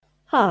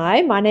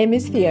Hi, my name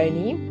is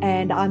Theoni,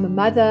 and I'm a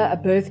mother, a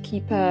birth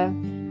keeper,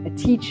 a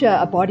teacher,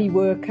 a body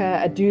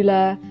worker, a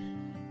doula,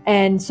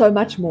 and so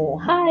much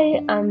more. Hi,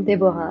 I'm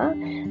Deborah,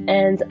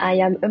 and I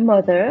am a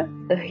mother,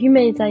 a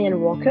humanitarian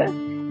worker,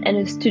 and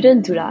a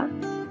student doula,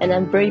 and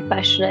I'm very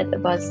passionate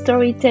about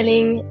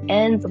storytelling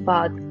and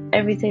about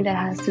everything that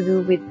has to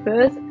do with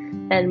birth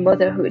and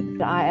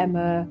motherhood. I am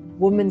a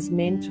woman's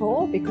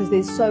mentor because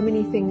there's so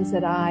many things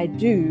that I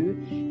do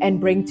and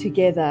bring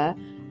together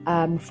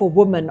for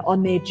women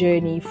on their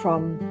journey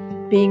from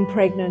being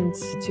pregnant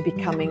to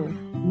becoming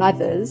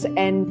mothers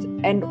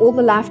and all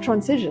the life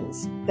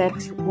transitions that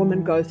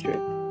women go through.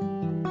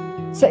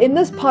 So in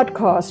this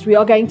podcast, we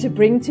are going to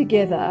bring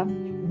together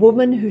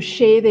women who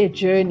share their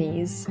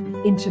journeys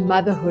into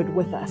motherhood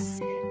with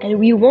us. And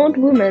we want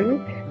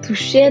women to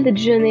share the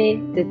journey,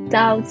 the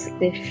doubts,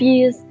 their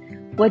fears,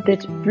 what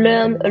they've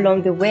learned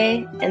along the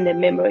way, and their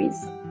memories.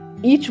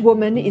 Each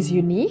woman is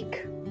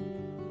unique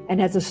and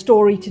has a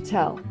story to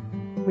tell.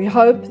 We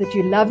hope that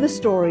you love the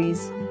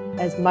stories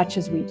as much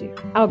as we do.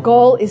 Our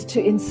goal is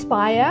to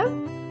inspire,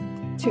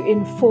 to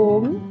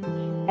inform,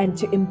 and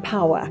to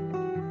empower.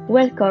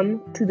 Welcome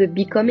to the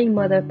Becoming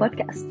Mother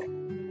podcast.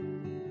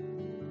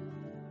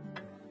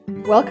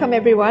 Welcome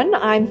everyone,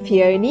 I'm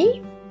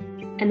Theoni.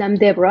 And I'm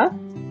Deborah.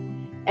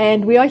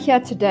 And we are here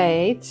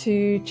today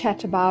to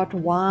chat about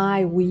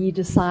why we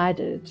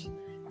decided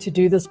to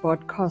do this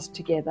podcast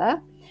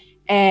together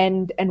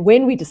and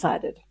when we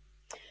decided.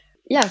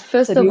 Yeah,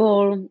 first of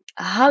all,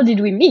 how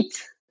did we meet?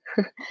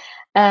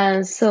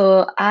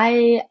 So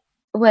I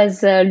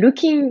was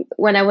looking,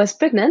 when I was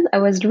pregnant, I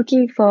was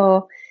looking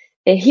for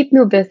a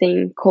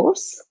hypnobirthing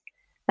course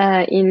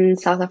in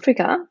South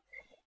Africa.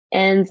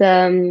 And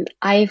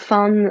I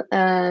found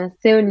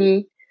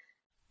Theoni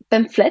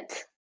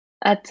pamphlet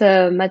at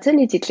a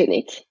maternity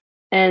clinic.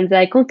 And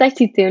I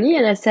contacted Theoni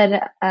and I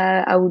said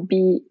I would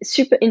be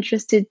super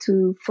interested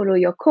to follow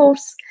your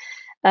course.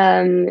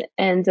 And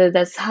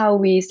that's how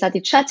we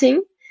started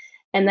chatting.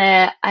 And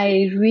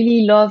I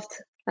really loved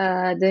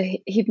the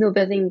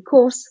hypnobirthing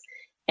course.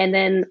 And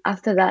then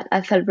after that, I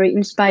felt very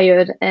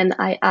inspired and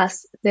I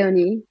asked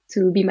Theoni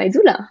to be my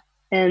doula.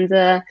 And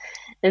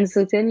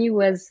so Theoni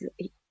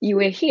you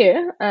were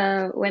here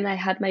when I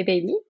had my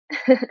baby.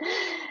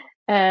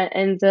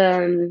 And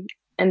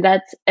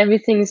that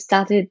everything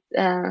started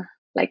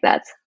like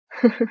that.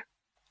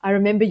 I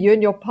remember you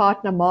and your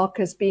partner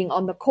Marcus being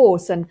on the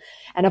course, and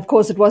of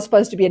course it was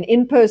supposed to be an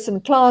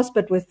in-person class,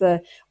 but with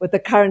the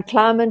current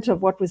climate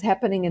of what was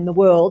happening in the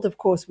world, of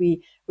course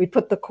we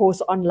put the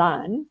course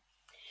online.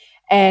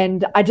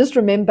 And I just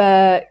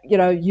remember,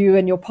 you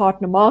and your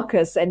partner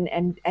Marcus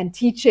and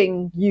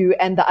teaching you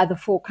and the other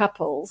four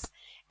couples,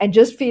 and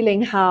just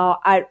feeling how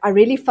I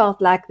really felt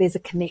like there's a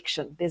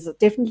connection. There's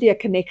definitely a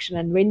connection.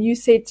 And when you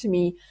said to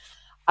me,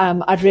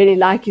 I'd really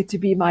like you to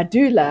be my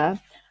doula,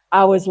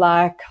 I was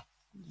like,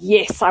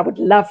 yes, I would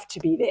love to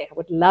be there. I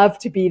would love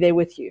to be there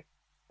with you.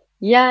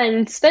 Yeah, and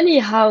it's funny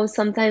how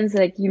sometimes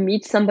like you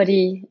meet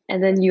somebody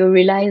and then you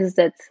realize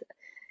that,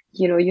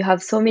 you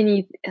have so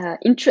many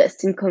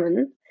interests in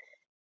common,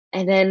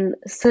 and then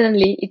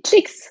suddenly it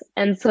clicks.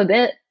 And so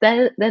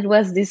that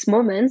was this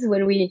moment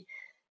when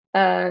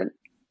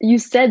you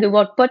said the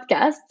word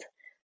podcast.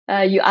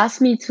 You asked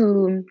me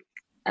to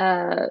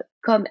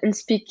come and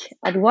speak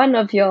at one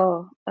of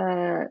your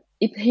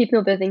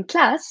hypnobirthing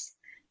class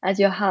at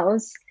your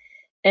house.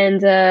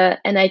 And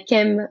I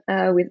came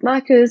with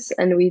Marcus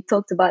and we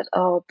talked about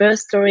our birth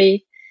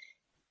story.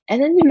 And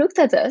then you looked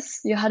at us,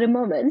 you had a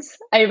moment,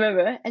 I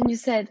remember, and you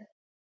said,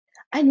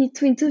 I need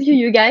to interview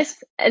you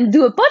guys and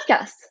do a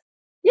podcast.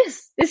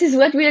 Yes, this is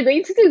what we are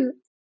going to do.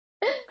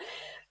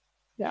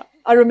 Yeah,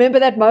 I remember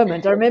that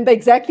moment. I remember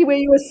exactly where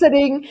you were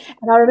sitting,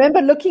 and I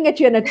remember looking at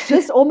you, and it's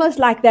just almost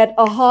like that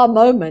aha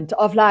moment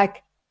of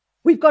like,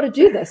 we've got to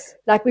do this.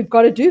 Like, we've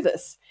got to do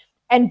this.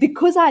 And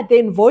because I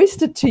then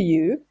voiced it to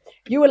you,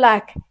 you were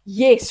like,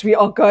 yes, we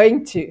are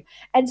going to.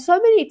 And so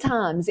many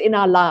times in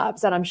our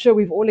lives, and I'm sure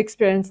we've all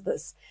experienced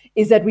this,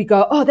 is that we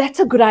go, oh,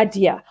 that's a good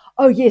idea.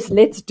 Oh, yes,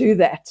 let's do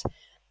that.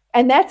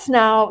 And that's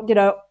now,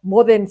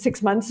 more than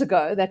 6 months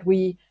ago that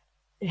we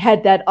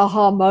had that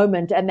aha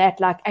moment, and that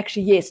like,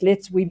 actually, yes,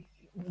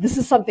 this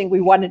is something we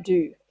want to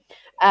do.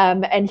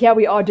 And here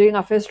we are doing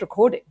our first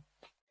recording.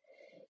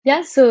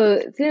 Yeah.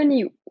 So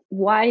Theoni,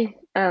 why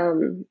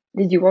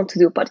did you want to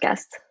do a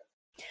podcast?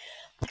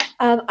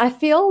 I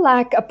feel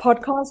like a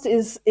podcast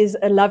is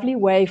a lovely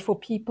way for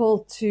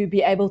people to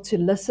be able to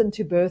listen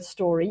to birth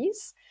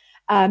stories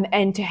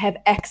and to have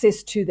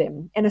access to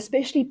them, and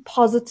especially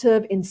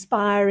positive,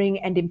 inspiring,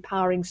 and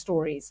empowering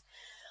stories.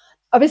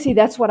 Obviously,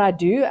 that's what I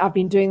do. I've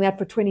been doing that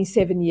for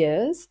 27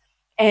 years.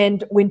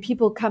 And when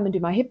people come and do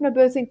my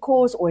hypnobirthing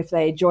course, or if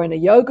they join a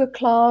yoga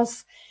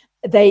class,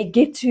 they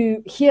get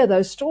to hear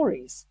those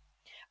stories.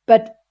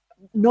 But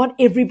not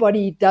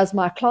everybody does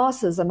my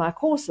classes and my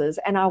courses,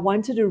 and I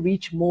wanted to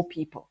reach more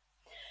people.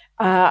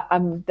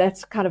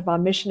 That's kind of my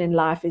mission in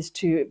life, is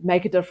to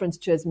make a difference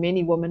to as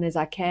many women as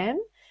I can,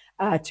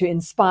 to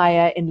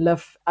inspire,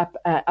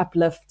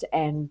 uplift,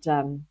 and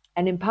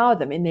empower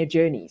them in their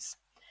journeys.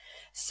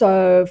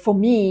 So for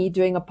me,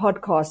 doing a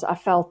podcast, I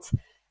felt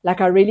like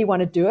I really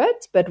want to do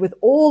it, but with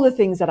all the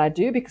things that I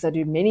do, because I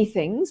do many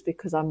things,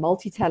 because I'm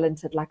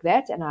multi-talented like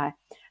that, and I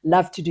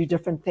love to do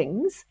different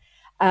things.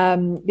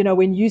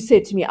 When you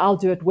said to me, I'll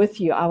do it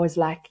with you, I was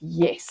like,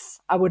 yes,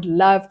 I would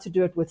love to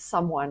do it with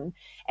someone.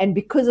 And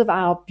because of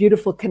our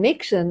beautiful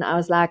connection, I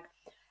was like,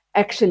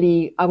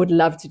 actually, I would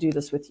love to do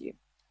this with you.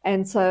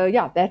 And so,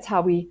 yeah, that's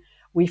how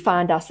we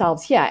find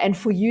ourselves here. And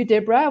for you,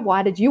 Deborah,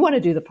 why did you want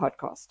to do the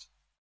podcast?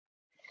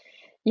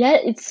 Yeah,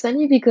 it's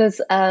funny because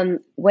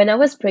when I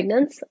was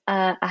pregnant,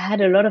 I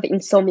had a lot of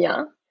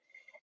insomnia.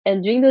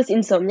 And during those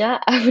insomnia,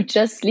 I would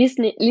just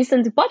listen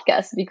to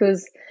podcasts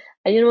because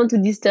I didn't want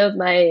to disturb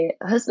my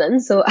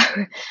husband. So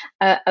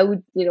I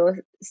would,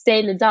 stay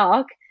in the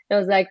dark. I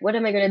was like, what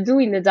am I going to do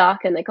in the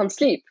dark? And I can't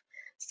sleep.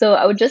 So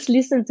I would just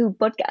listen to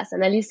podcasts,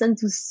 and I listened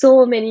to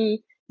so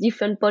many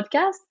different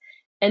podcasts.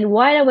 And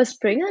while I was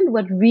pregnant,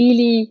 what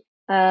really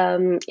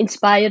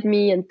inspired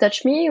me and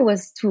touched me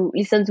was to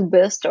listen to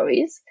birth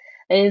stories.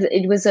 And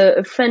it was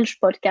a French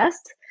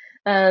podcast.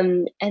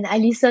 And I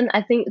listened,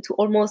 I think, to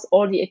almost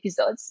all the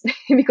episodes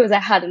because I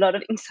had a lot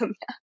of insomnia.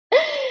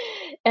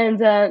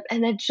 And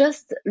I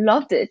just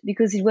loved it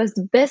because it was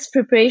the best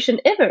preparation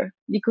ever,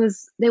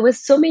 because there were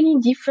so many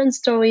different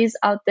stories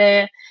out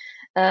there.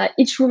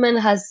 Each woman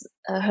has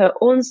her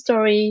own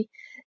story.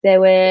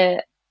 There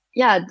were,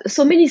 yeah,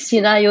 so many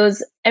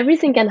scenarios.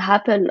 Everything can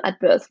happen at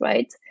birth,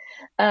 right?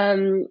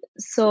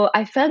 So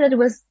I felt that it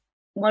was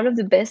one of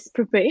the best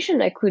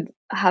preparation I could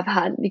have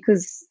had,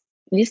 because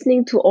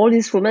listening to all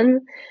these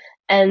women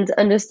and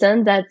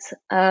understand that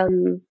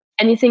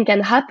anything can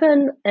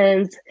happen,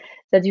 and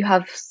that you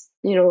have,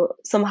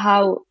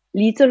 somehow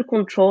little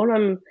control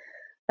on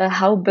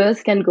how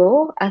birth can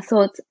go. I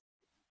thought,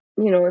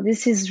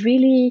 this is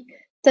really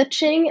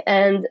touching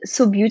and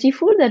so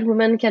beautiful that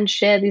women can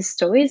share these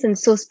stories, and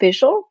so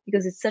special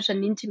because it's such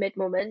an intimate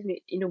moment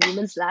in a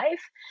woman's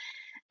life.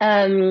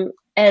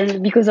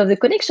 And because of the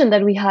connection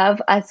that we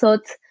have, I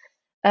thought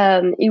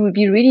it would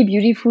be really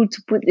beautiful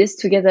to put this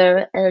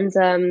together and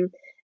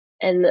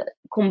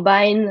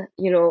combine,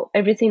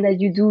 everything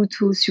that you do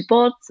to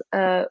support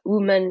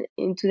women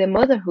into their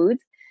motherhood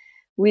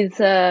with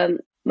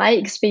my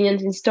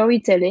experience in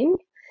storytelling,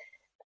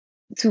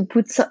 to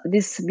put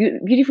this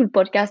beautiful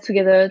podcast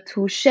together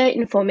to share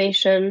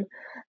information,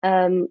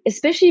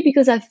 especially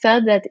because I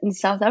felt that in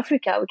South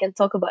Africa, we can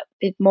talk about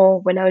it more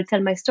when I will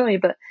tell my story,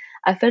 but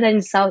I felt that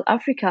in South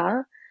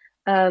Africa,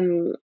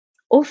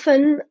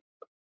 often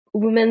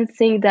women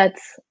think that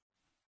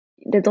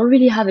they don't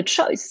really have a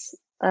choice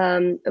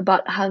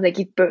about how they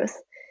give birth.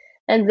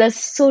 And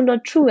that's so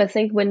not true. I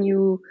think when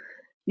you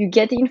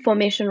get the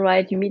information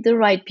right, you meet the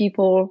right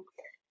people,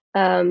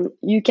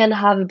 you can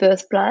have a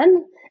birth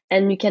plan,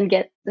 and you can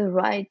get the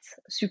right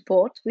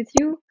support with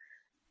you,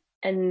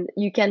 and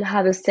you can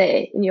have a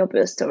say in your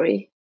birth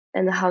story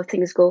and how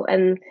things go.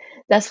 And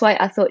that's why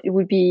I thought it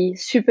would be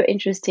super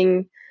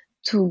interesting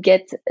to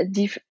get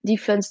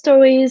different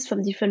stories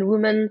from different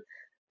women,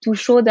 to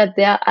show that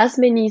there are as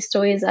many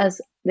stories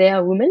as there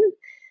are women,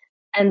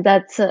 and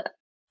that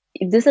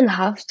it doesn't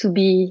have to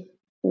be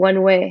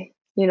one way,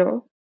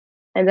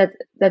 and that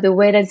the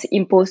way that's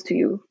imposed to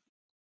you.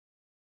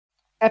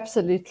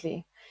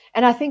 Absolutely.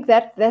 And I think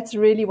that that's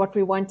really what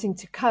we're wanting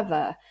to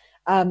cover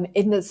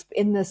in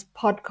this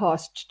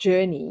podcast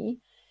journey,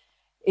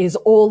 is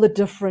all the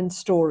different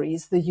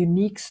stories, the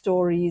unique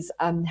stories,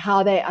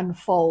 how they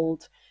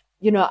unfold.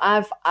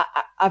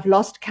 I've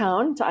lost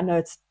count. I know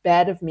it's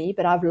bad of me,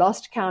 but I've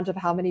lost count of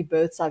how many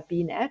births I've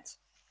been at.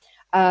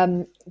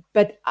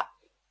 But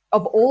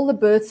of all the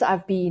births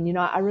I've been,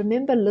 I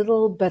remember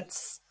little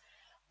bits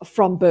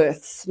from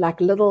births,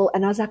 like little,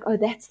 and I was like, oh,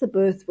 that's the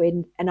birth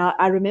when, and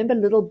I remember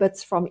little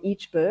bits from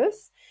each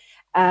birth.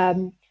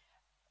 Um,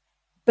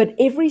 but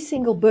every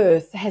single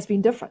birth has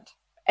been different.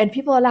 And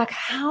people are like,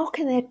 how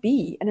can that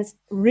be? And it's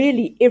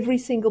really, every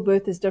single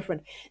birth is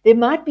different. There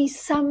might be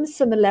some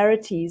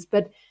similarities,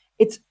 but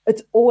it's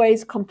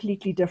always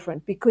completely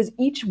different, because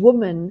each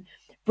woman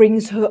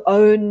brings her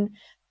own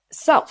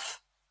self,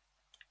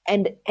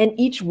 and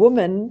each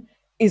woman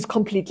is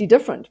completely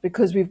different,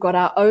 because we've got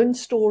our own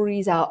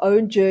stories, our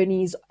own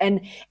journeys,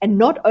 and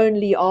not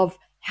only of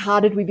how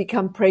did we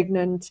become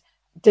pregnant,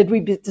 did we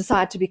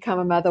decide to become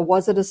a mother,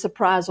 was it a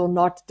surprise or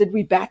not, did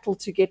we battle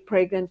to get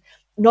pregnant,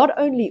 not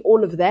only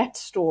all of that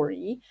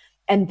story,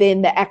 and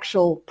then the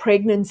actual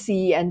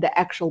pregnancy and the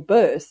actual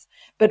birth,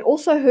 but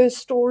also her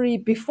story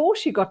before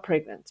she got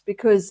pregnant,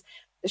 because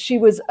she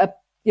was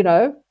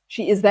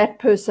she is that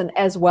person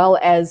as well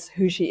as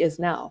who she is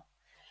now.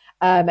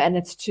 And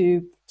it's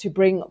to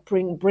bring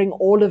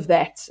all of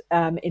that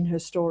in her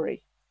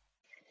story.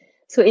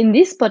 So in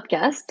this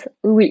podcast,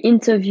 we will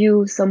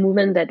interview some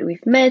women that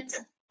we've met,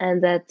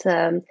 and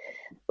that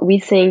we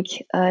think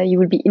you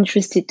will be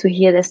interested to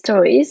hear their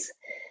stories.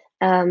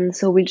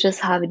 So we'll just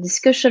have a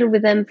discussion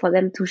with them for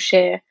them to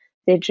share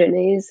their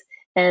journeys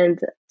and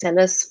tell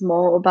us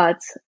more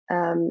about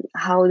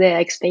how they're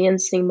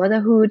experiencing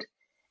motherhood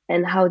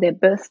and how their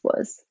birth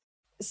was.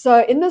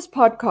 So in this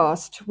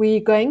podcast, we're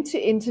going to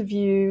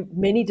interview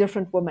many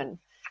different women.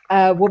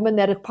 Women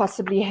that have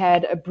possibly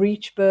had a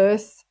breech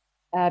birth,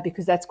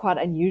 because that's quite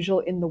unusual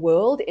in the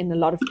world, in a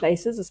lot of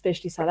places,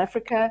 especially South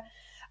Africa.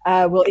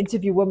 We'll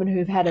interview women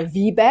who've had a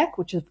VBAC,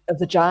 which is a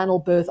vaginal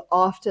birth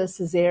after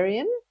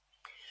cesarean.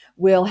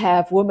 We'll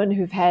have women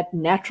who've had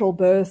natural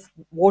birth,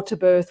 water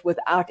birth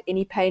without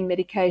any pain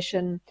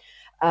medication.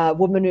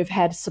 Women who've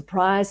had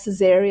surprise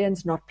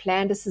cesareans, not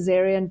planned a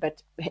cesarean,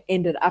 but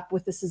ended up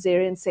with a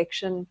cesarean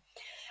section,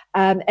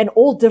 and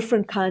all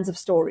different kinds of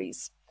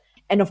stories.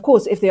 And of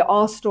course, if there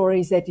are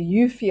stories that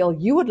you feel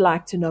you would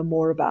like to know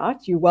more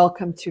about, you're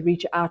welcome to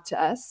reach out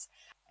to us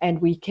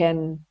and we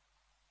can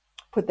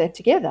put that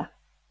together.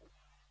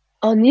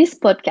 On this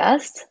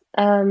podcast,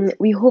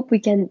 we hope we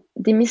can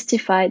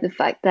demystify the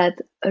fact that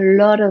a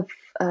lot of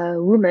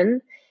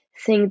women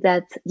think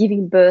that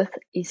giving birth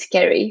is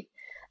scary.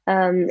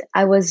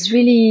 I was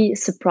really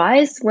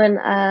surprised when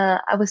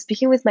I was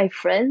speaking with my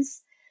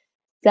friends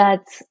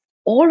that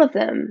all of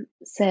them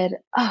said,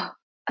 "Oh,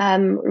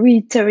 I'm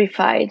really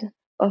terrified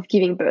of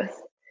giving birth."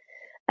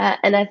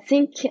 And I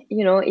think,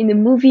 in the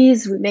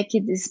movies, we make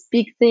it this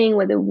big thing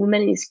where the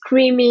woman is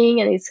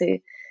screaming and it's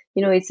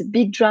a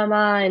big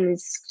drama and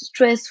it's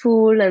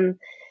stressful and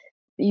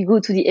you go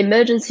to the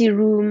emergency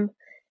room.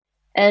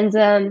 And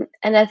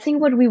I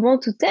think what we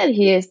want to tell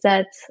here is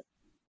that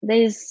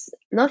there's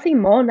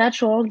nothing more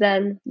natural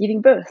than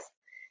giving birth.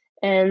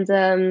 And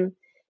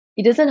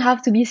it doesn't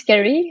have to be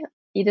scary.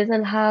 It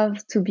doesn't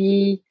have to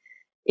be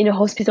in a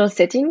hospital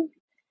setting.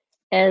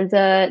 And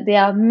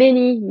there are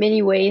many,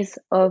 many ways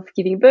of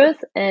giving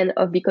birth and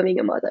of becoming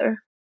a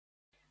mother.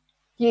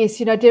 Yes,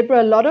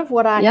 Deborah, a lot of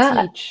what I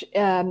teach,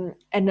 and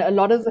a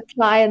lot of the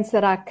clients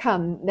that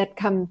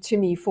come to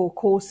me for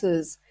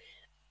courses,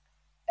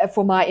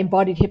 for my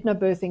embodied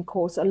hypnobirthing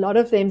course, a lot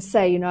of them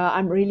say,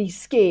 I'm really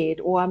scared,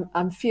 or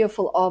I'm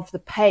fearful of the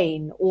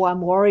pain, or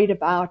I'm worried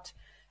about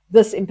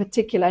this in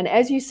particular. And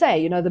as you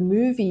say, the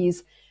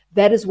movies,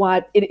 that is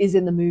why it is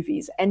in the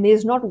movies. And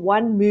there's not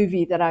one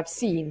movie that I've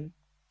seen,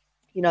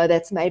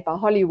 that's made by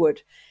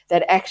Hollywood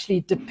that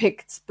actually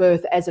depicts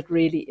birth as it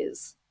really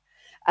is.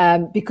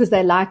 Because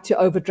they like to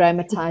over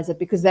dramatize it,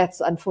 because that's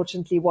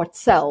unfortunately what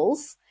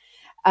sells.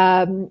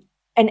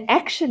 And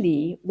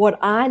actually, what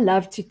I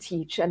love to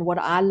teach and what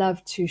I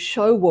love to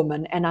show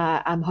women, and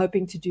I'm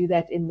hoping to do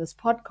that in this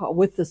podcast,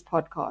 with this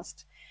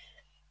podcast,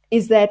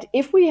 is that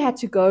if we had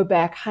to go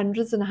back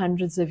hundreds and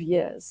hundreds of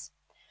years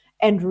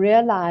and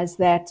realize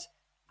that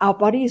our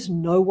bodies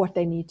know what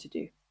they need to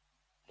do,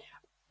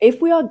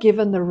 if we are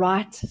given the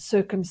right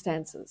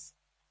circumstances,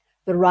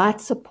 the right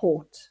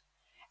support,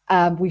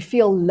 we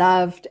feel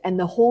loved, and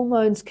the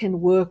hormones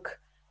can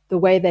work the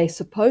way they're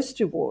supposed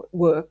to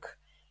work,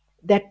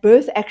 that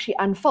birth actually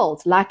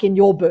unfolds, like in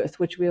your birth,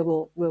 which we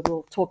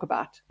will talk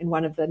about in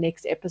one of the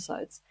next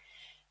episodes.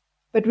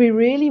 But we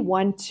really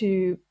want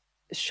to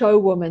show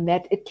women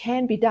that it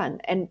can be done.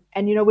 And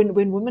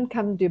when women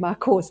come and do my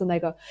course and they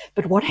go,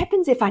 but what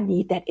happens if I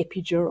need that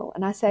epidural?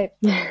 And I say,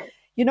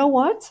 you know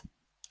what?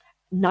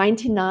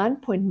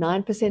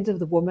 99.9% of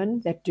the women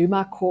that do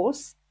my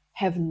course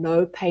have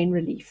no pain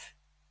relief.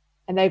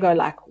 And they go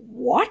like,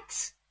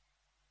 what?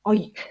 Are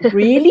you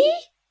really?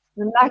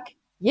 And I'm like,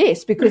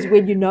 yes, because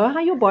when you know how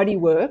your body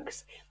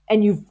works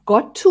and you've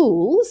got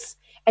tools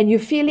and you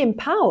feel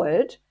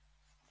empowered,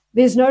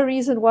 there's no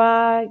reason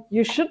why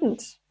you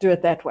shouldn't do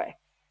it that way.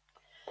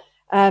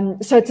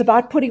 So it's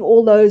about putting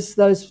all those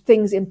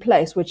things in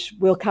place, which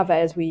we'll cover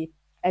as we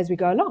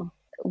go along.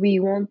 We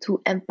want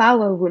to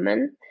empower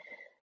women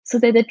so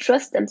that they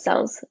trust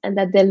themselves and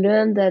that they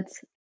learn that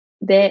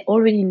they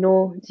already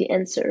know the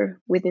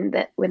answer within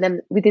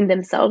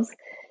themselves.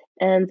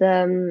 And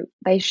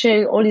by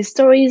sharing all these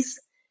stories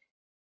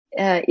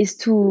is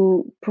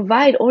to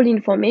provide all the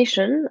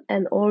information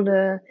and all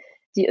the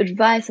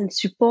advice and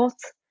support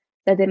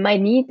that they might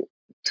need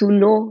to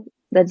know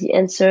that the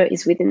answer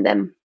is within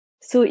them.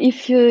 So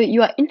if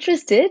you are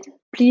interested,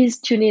 please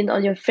tune in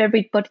on your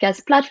favorite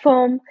podcast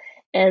platform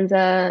and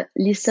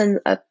listen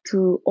up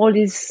to all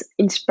these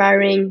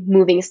inspiring,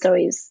 moving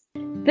stories.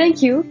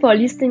 Thank you for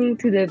listening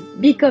to the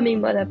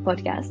Becoming Mother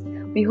podcast.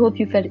 We hope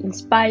you felt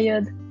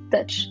inspired,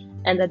 touched,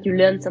 and that you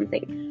learned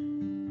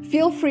something.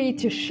 Feel free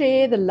to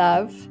share the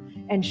love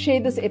and share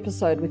this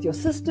episode with your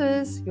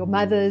sisters, your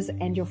mothers,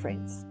 and your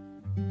friends.